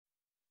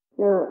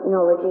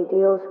Nanotechnology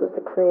deals with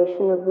the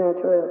creation of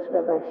materials,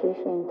 devices,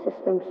 and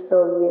systems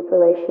for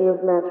manipulation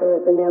of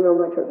matter at the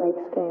nanometer-like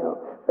scale.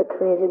 The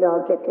created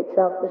object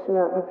itself does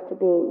not have to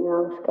be a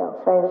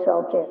nanoscale size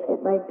object.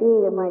 It might be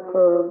a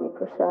micro or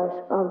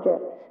micro-sized object.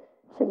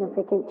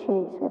 Significant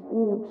changes have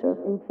been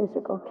observed in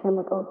physical,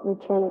 chemical,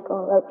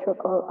 mechanical,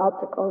 electrical,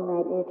 optical,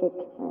 magnetic,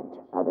 and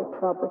other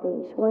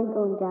properties when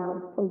going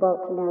down from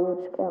bulk to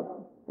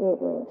nanoscale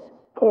areas.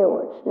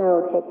 Keywords: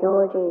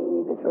 nanotechnology,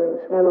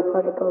 nanomaterials,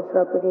 nanoparticles,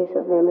 properties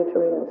of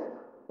nanomaterials.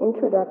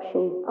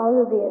 Introduction.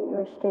 Although the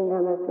interest in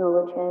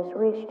nanotechnology has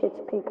reached its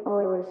peak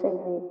only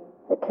recently,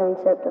 the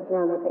concept of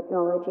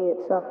nanotechnology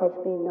itself has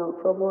been known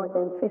for more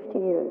than 50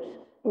 years.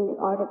 In the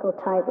article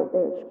titled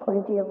 "There's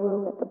Plenty of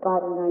Room at the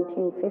Bottom,"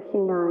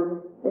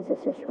 1959,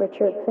 physicist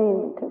Richard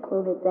Feynman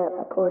concluded that,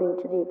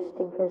 according to the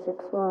existing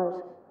physics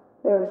laws,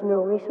 there is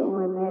no reason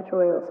why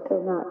materials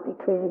could not be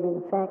created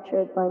and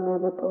manufactured by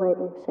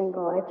manipulating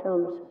single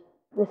atoms.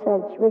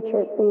 Besides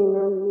Richard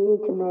Feynman, we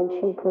need to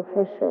mention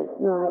Professor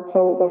Nora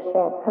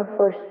Tengasek, who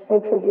first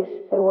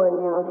introduced the word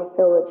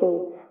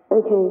nanotechnology in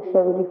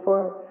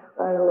 1974.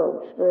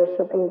 Biologists, the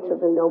recipients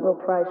of the Nobel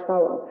Prize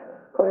Fellow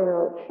for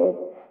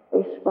Knowledge,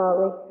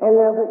 Smalley, and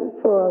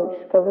Robert Thoreau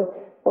discovered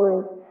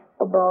when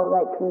a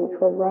ball-like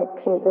neutral light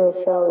can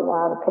show a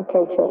lot of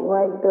potential,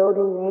 like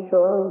building, making,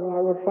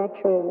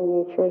 manufacturing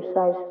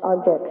miniature-sized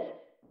objects.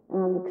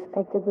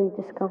 Unexpectedly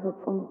discovered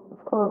from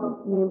carbon,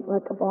 named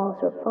like a balls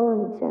or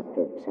phones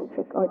after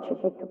eccentric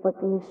architect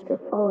Buckminster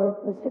Fuller,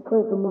 was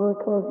declared the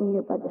molecule of the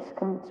year by the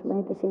Science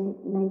magazine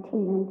in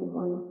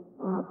 1991.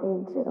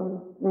 Bands it on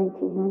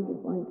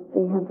 1991,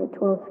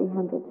 312,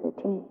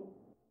 313.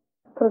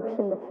 Purpose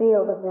in the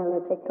field of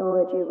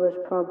nanotechnology was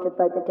prompted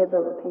by the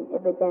development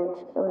of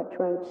advanced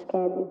electron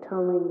scanning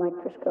tunneling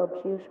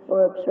microscopes used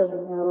for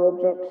observing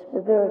nano-objects.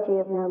 The variety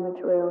of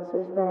nanomaterials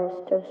is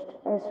vast, just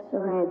as the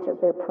range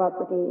of their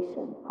properties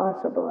and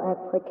possible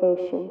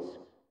applications.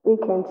 We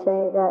can say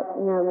that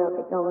in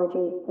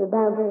nanotechnology, the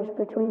boundaries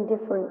between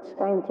different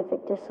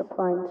scientific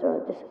disciplines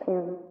are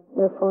disappearing.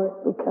 Therefore,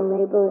 we can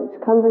label its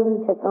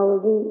combining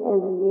technology and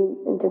the new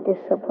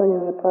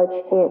interdisciplinary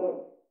approach to it.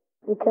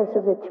 Because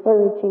of its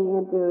far-reaching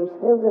and various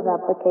fields of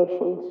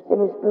applications, it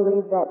is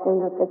believed that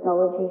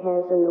nanotechnology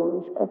has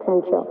enormous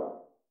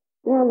potential.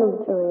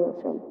 Nanomaterials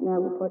and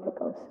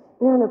nanoparticles.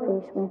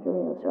 Nano-based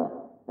materials are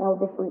all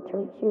different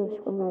terms used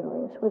for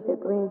materials with a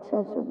grain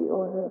size of the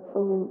order of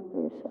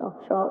millimeters.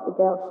 Charles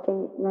Liddell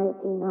State,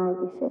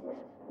 1996,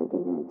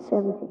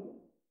 1970.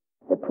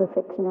 The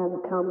prefix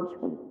nano comes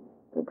from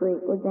the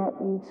Greek word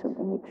that means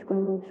something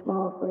extremely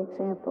small, for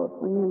example,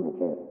 an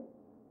image.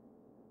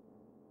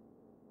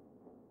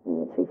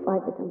 And the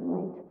 3/5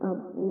 length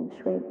in a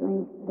straight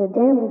line. The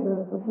diameter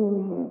of a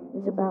human hair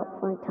is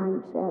about 5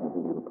 times that of a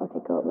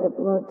nanoparticle. Red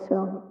blood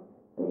cell,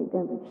 the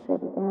diameter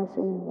 7,000,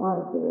 and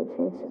water there is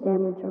his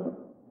diameter of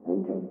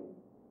 100.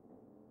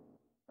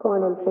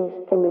 Quantum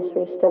physics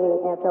chemistry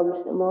studying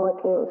atoms and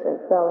molecules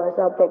as well as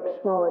objects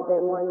smaller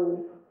than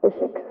 1.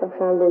 Physics of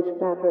founders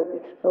matter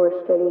explore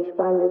studies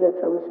bounded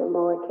atoms and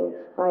molecules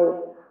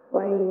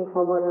ranging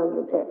from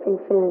 100 to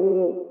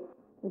infinity.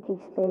 Empty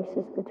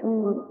spaces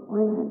between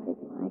 100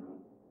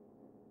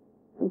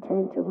 and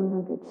 10 to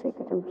 100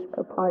 secatoms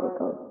per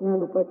particle.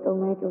 Nanoparticle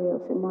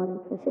materials in modern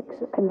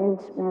physics of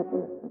condensed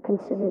matter are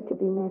considered to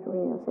be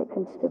materials that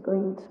consist of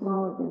grains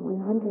smaller than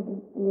 100.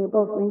 In the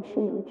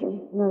above-mentioned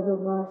region, none of the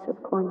laws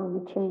of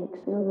quantum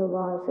mechanics, none of the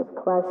laws of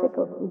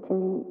classical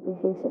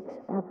physics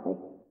apply.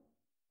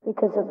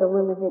 Because of the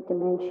limited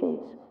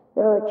dimensions,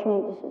 there are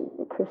changes in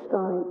the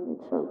crystalline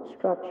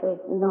structure,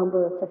 the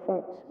number of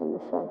effects, and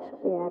the size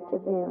of the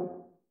active air.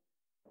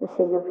 The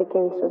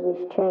significance of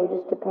these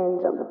changes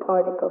depends on the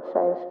particle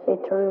size.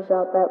 It turns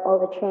out that all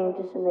the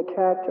changes in the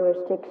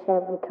characteristics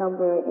have become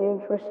very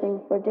interesting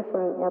for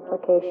different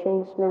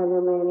applications.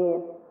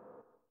 Nanomania.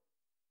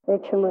 Their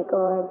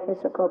chemical and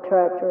physical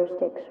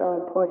characteristics are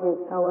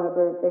important,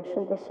 however, their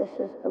synthesis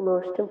is the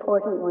most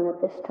important one at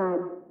this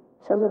time.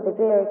 Some of the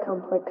very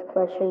complex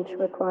questions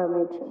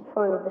requirements in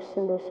front of the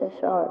synthesis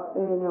are,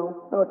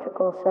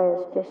 particle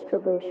size,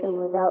 distribution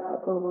without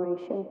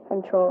agglomeration,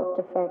 control,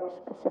 defect,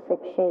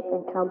 specific shape,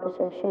 and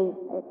composition.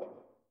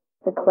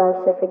 The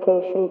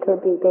classification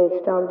could be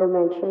based on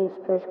dimensions,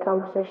 phase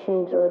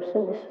compositions, or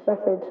synthesis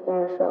methods.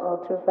 NASA all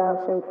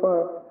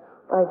 2004,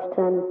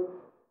 510,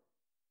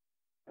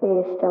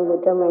 based on the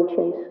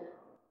dimensions.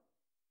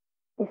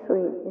 If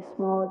 3 is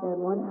smaller than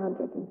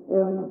 100,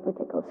 there are no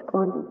particles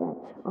quantum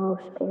that's all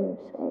pairs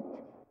at.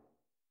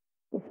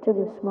 If 2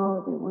 is smaller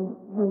than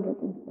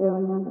 100, there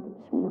are none of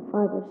the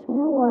fibers,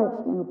 no wires,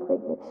 no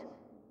platelets.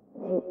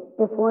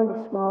 If 1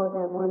 is smaller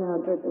than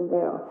 100, then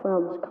there are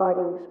films,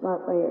 cartings,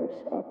 mud layers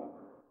at.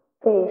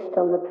 Based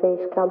on the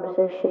phase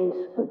compositions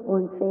of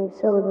one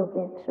phase, solid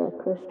objects are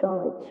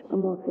crystalloids,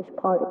 amorphous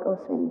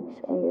particles, and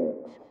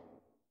aerials.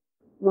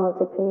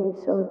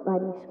 Multi-phase solid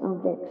bodies,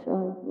 objects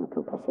are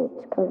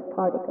composites, colored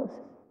particles.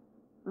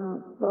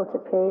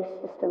 Multi-phase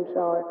systems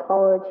are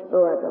colloids,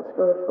 varieties,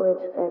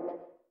 fluids, and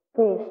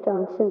Based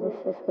on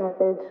synthesis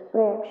methods,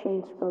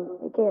 reactions from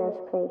the gas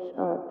phase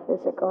are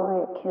physical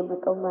and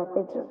chemical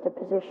methods of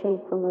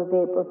deposition from a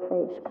vapor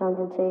phase,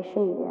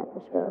 condensation in the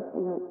atmosphere,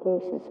 inert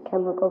gases,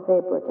 chemical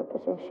vapor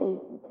deposition.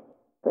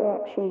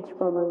 Reactions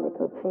from a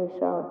liquid phase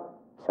are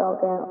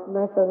salt-out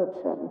method of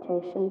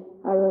sedimentation,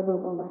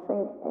 hydrolyzal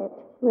method.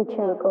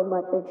 Mechanical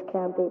methods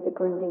can be the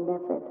grinding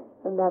method,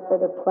 the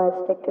method of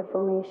plastic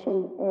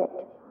deformation.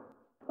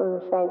 From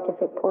a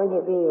scientific point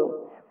of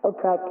view, or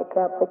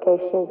practical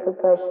application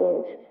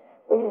purposes,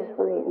 it is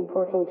very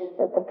important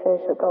that the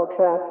physical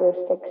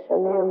characteristics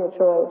of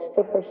nanomaterials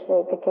differ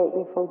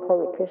significantly from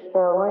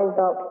polycrystalline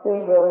bulk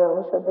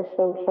materials of the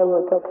same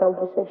chemical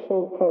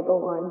composition,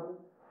 Table 1.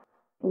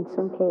 In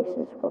some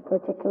cases, for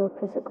particular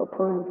physical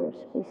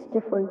parameters, this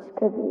difference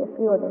could be a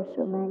few orders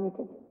of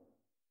magnitude.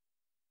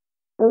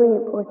 A very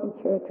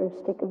important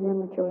characteristic of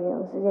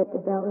nanomaterials is that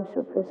the values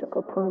of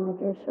physical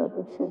parameters are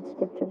very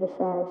sensitive to the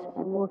size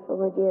and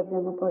morphology of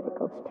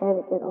nanoparticles.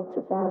 Chittate et al.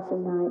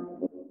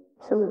 2009.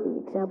 Some of the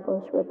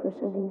examples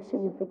representing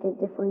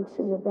significant difference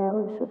in the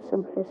values of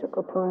some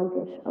physical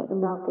parameters are the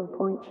melting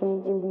point,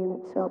 changing the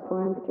unit cell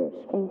parameters,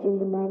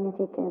 changing the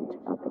magnetic and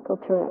optical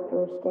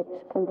characteristics,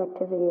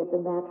 conductivity of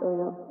the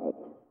material.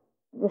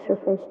 The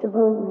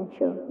surface-to-volume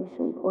ratio is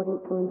an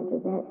important parameter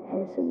that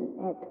has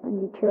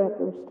unique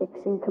characteristics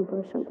in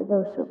comparison to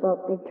those of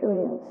bulk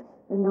materials.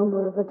 The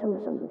number of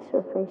atoms on the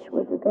surface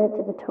with regard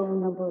to the total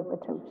number of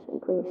atoms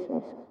increases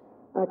as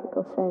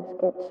particle size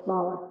gets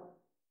smaller.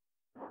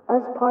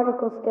 As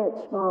particles get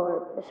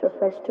smaller, the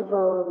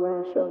surface-to-volume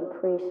ratio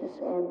increases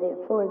and the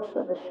influence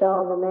of the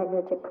shell on the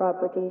magnetic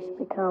properties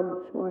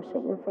becomes more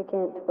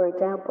significant. For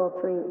example,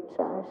 3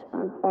 size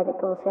iron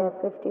particles have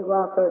 50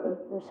 while 30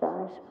 the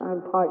size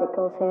iron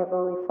particles have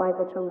only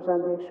 5 atoms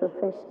on their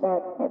surface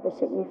that have a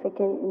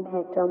significant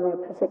impact on their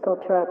physical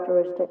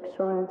characteristics.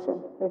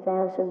 Sorensen,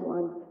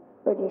 2001,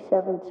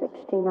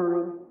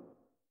 3769.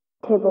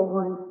 Table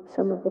 1.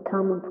 Some of the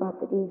common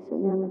properties of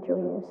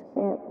nanomaterials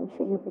that are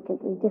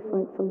significantly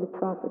different from the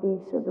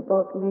properties of the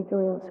bulk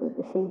materials with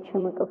the same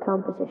chemical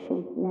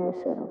composition.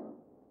 NASA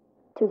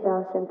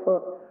 2004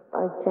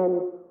 10.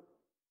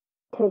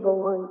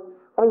 Table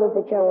 1. One of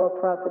the general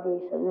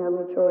properties of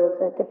nanomaterials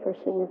that differ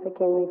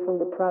significantly from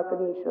the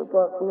properties of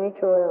bulk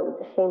material with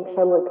the same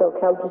chemical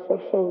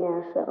composition.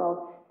 NASA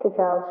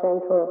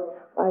 2004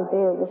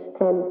 various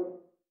 10.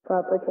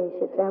 Properties,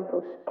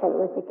 examples,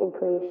 catalytic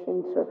increase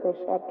in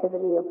surface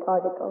activity of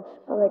particles,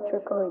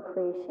 electrical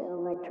increase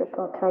in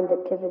electrical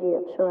conductivity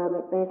of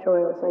ceramic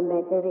materials and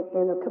magnetic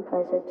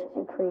nanocomposites,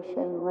 increase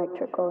in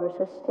electrical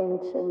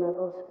resistance in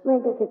metals,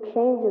 magnetic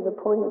change of the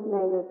point of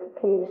magnetic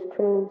phase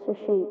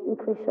transition,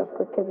 increase of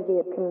proclivity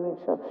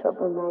appearance of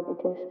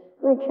supermagnetism,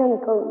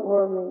 mechanical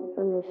warming,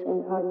 firmness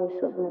and hardness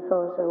of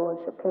metals and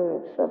worse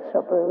appearance of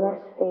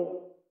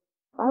superelasticity.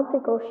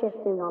 Optical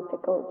shift in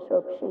optical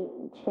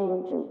absorption,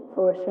 change in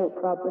fluorescent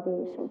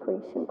properties,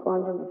 increase in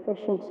quantum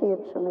efficiency of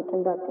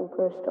semiconducting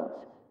crystals,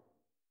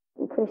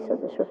 increase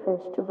of the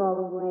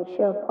surface-to-volume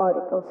ratio of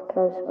particles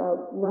because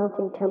of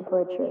melting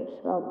temperatures,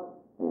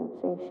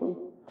 ionization,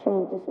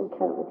 changes in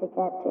catalytic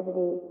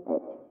activity.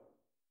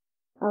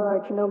 A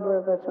large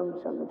number of atoms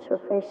on the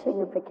surface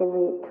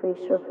significantly increase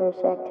surface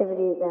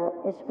activity that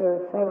is very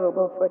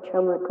favorable for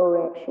chemical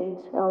reactions.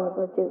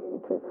 However, due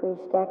to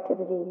increased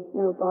activity,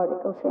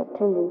 nanoparticles have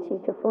tendency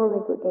to form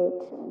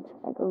aggregates and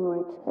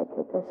agglomerates that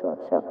possess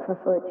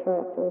self-preferred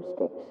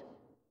characteristics.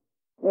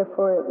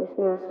 Therefore, it is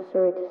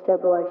necessary to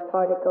stabilize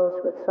particles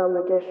with some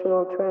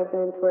additional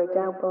treatment. For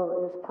example,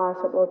 it is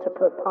possible to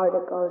put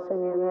particles in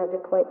an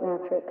inadequate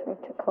matrix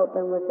or to coat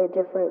them with a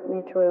different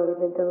material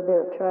even though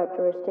their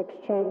characteristics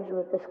change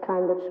with this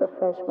kind of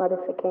surface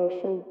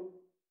modification.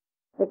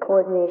 The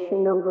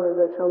coordination number of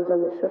atoms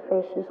on the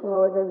surface is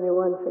lower than the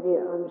one for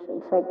the atoms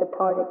inside the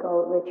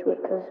particle, which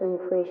would cause an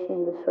increase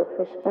in the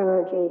surface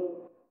energy.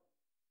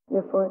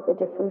 Therefore, the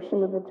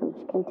diffusion of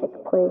atoms can take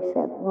place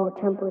at lower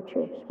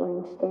temperatures. For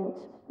instance,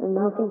 the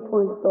melting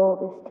point of gold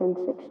is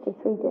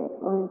 1063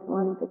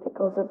 1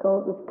 particles of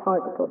gold with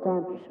particle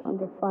diameters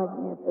under 5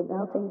 and the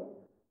melting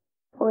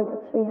point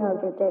of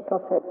 300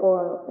 decafet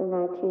boron in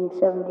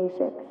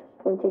 1976.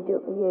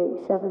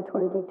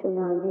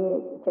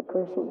 72298,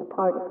 decreasing the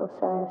particle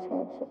size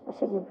has a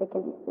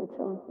significant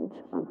influence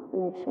on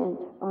finish and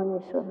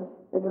hardness of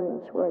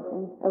materials work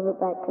than ever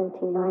back in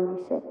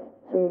 1996,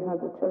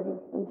 330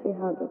 and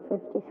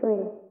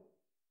 353.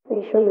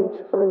 Measurements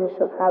furnace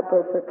of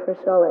copper for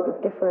crystallite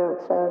of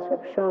different size have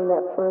shown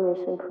that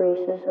furnace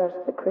increases as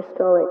the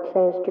crystallite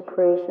size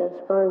decreases.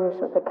 Furnace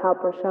of the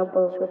copper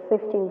samples with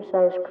 15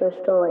 size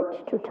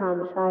crystallites 2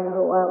 times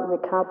higher, while in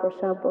the copper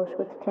samples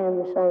with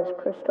 10 size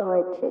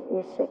crystallites it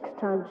is 6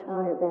 times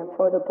higher than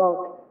for the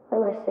bulk.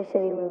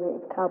 Elasticity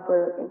limit of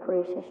copper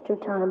increases 2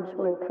 times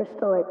when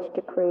crystallites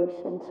decrease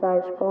in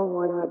size for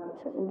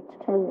 110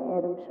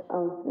 atoms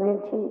of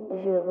 19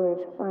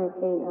 isomers,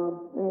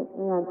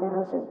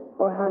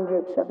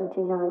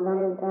 9,479,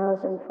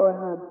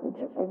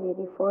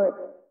 9,484.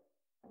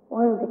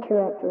 One of the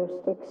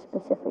characteristics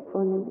specific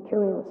for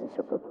nanomaterials is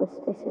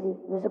superplasticity.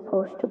 As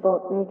opposed to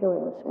bulk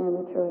materials,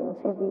 nanomaterials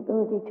have the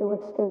ability to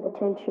withstand the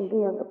tension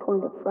beyond the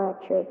point of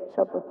fracture.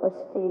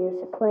 Superplasticity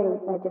is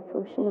acclaimed by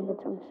diffusion of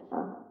atoms,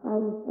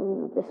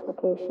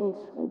 dislocations,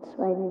 and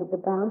sliding of the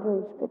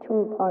boundaries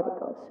between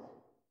particles.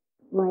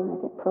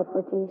 Magnetic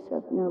properties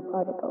of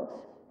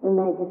nanoparticles. The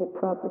magnetic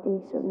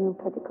properties of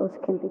nanoparticles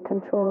can be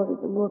controlled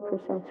with a more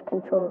precise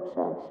control of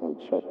size and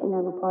shape of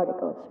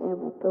nanoparticles,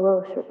 and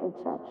below certain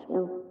size.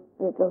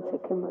 Nanoparticles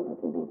accumulate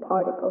in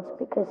particles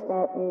because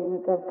that is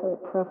energetically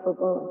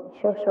preferable. It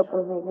shows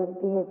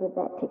supermagnetic behavior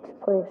that takes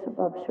place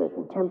above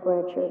certain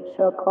temperatures,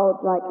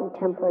 so-called Liking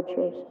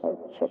temperatures.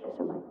 Check this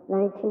out.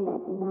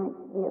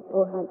 1999, we have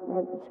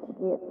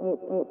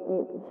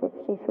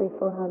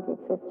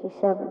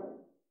 457.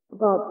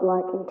 About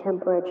Liking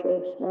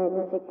temperatures,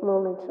 magnetic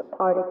moments of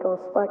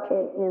particles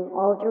fluctuate in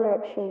all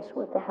directions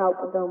with the help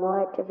of thermal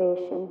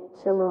activation,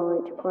 similarly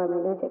to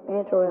paramagnetic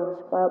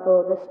materials. While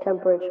below this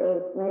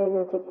temperature,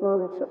 magnetic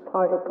moments of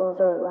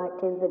particles are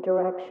locked in the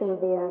direction of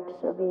the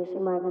axis of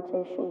easy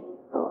magnetization.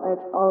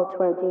 All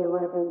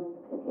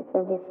 2011,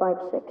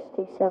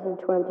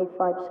 5567,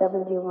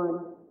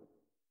 2571.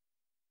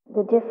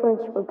 The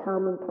difference from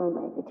common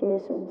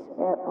paramagnetism is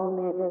that all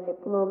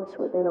magnetic moments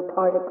within a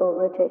particle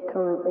rotate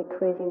currently,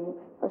 creating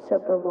a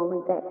separate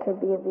moment that could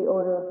be of the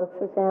order of a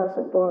few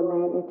thousand Bohr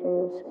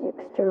magnitudes. The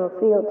external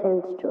field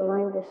tends to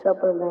align the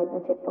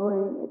supermagnetic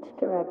line in its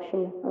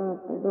direction.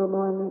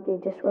 Normal energy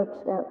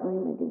disrupts that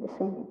line and do the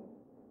same.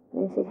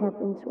 As it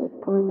happens with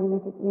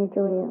paramagnetic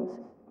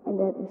materials, and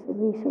that is the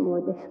reason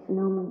why this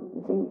phenomenon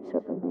is named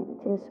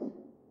supermagnetism.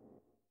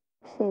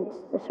 Since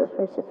the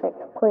surface effect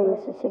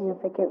plays a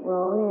significant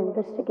role in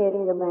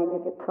investigating the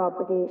magnetic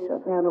properties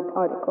of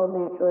nanoparticle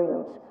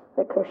materials,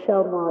 the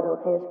Herschel model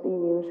has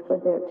been used for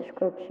their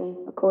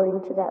description.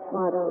 According to that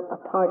model,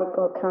 a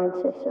particle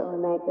consists of a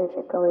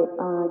magnetically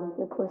ion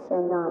nucleus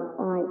and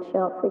non-ion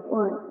shell.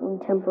 Frequent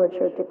when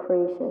temperature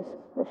decreases,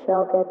 the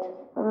shell gets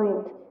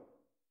ioned